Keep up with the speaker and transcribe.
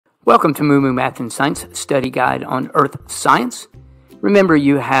Welcome to MooMooMath and Science Study Guide on Earth Science. Remember,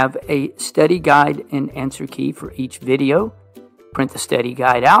 you have a study guide and answer key for each video. Print the study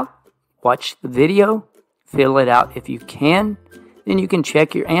guide out, watch the video, fill it out if you can. Then you can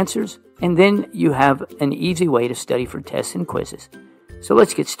check your answers, and then you have an easy way to study for tests and quizzes. So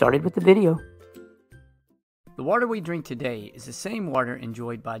let's get started with the video. The water we drink today is the same water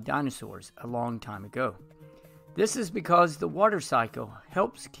enjoyed by dinosaurs a long time ago. This is because the water cycle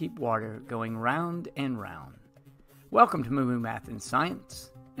helps keep water going round and round. Welcome to MooMooMath and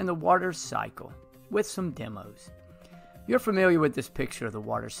Science and the water cycle with some demos. You're familiar with this picture of the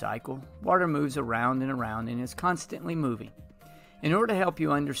water cycle. Water moves around and around and is constantly moving. In order to help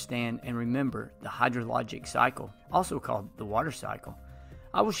you understand and remember the hydrologic cycle, also called the water cycle,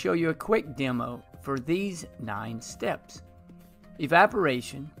 I will show you a quick demo for these 9 steps: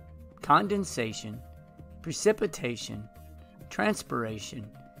 evaporation, condensation, precipitation, transpiration,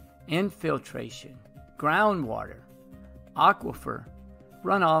 infiltration, groundwater, aquifer,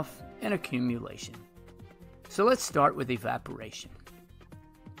 runoff, and accumulation. So let's start with evaporation.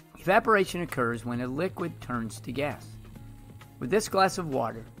 Evaporation occurs when a liquid turns to gas. With this glass of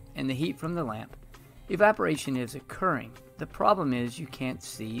water and the heat from the lamp, evaporation is occurring. The problem is you can't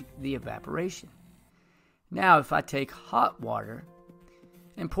see the evaporation. Now, if I take hot water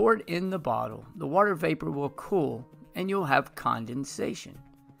and pour it in the bottle, the water vapor will cool and you'll have condensation.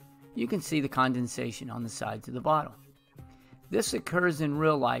 You can see the condensation on the sides of the bottle. This occurs in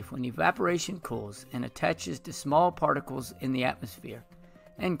real life when evaporation cools and attaches to small particles in the atmosphere,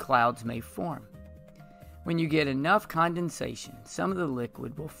 and clouds may form. When you get enough condensation, some of the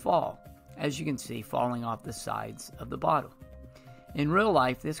liquid will fall, as you can see falling off the sides of the bottle. In real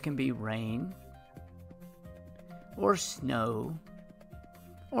life, this can be rain or snow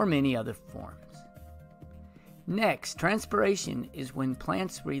or many other forms. Next, transpiration is when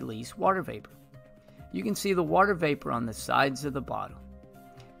plants release water vapor. You can see the water vapor on the sides of the bottle.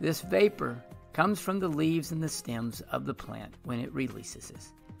 This vapor comes from the leaves and the stems of the plant when it releases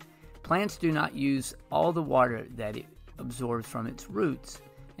this. Plants do not use all the water that it absorbs from its roots,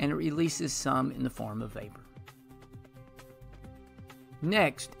 and it releases some in the form of vapor.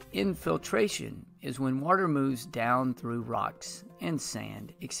 Next, infiltration is when water moves down through rocks and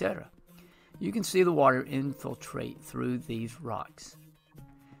sand, etc. You can see the water infiltrate through these rocks.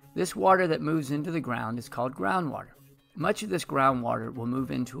 This water that moves into the ground is called groundwater. Much of this groundwater will move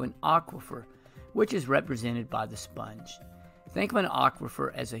into an aquifer, which is represented by the sponge. Think of an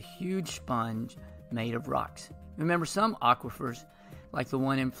aquifer as a huge sponge made of rocks. Remember, some aquifers, like the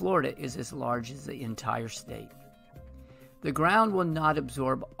one in Florida, is as large as the entire state. The ground will not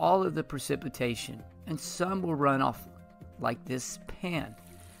absorb all of the precipitation, and some will run off like this pan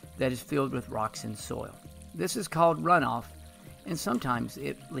that is filled with rocks and soil. This is called runoff, and sometimes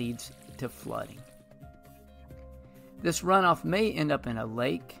it leads to flooding. This runoff may end up in a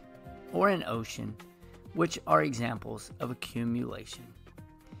lake or an ocean, which are examples of accumulation.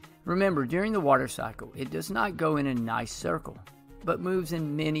 Remember, during the water cycle, it does not go in a nice circle, but moves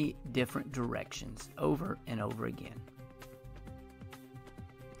in many different directions over and over again.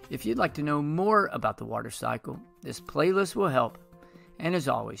 If you'd like to know more about the water cycle, this playlist will help. And as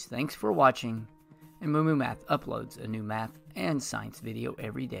always, thanks for watching. And MooMooMath uploads a new math and science video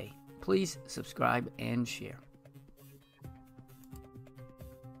every day. Please subscribe and share.